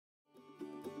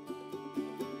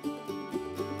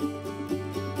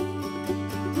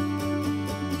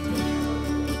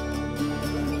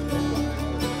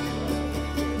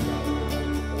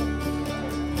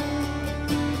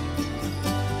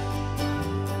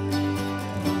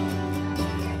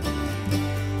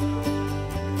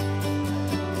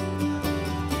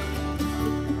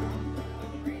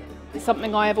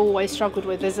something I have always struggled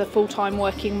with. As a full-time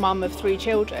working mum of 3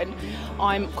 children,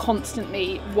 I'm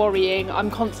constantly worrying, I'm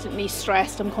constantly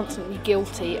stressed, I'm constantly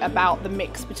guilty about the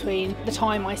mix between the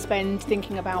time I spend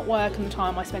thinking about work and the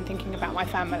time I spend thinking about my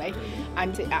family,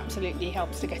 and it absolutely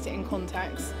helps to get it in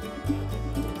context.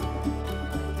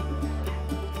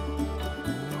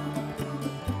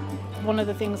 One of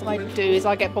the things I do is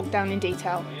I get bogged down in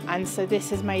detail, and so this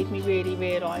has made me really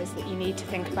realise that you need to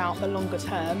think about the longer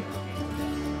term.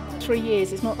 3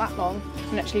 years is not that long,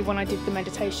 and actually when I did the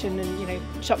meditation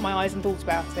and shut my eyes and thought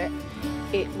about it,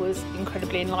 it was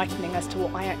incredibly enlightening as to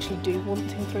what I actually do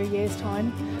want in 3 years'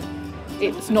 time.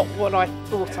 It was not what I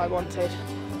thought I wanted.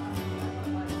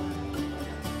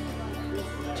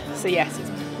 So yes, it's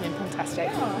been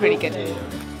fantastic, really good.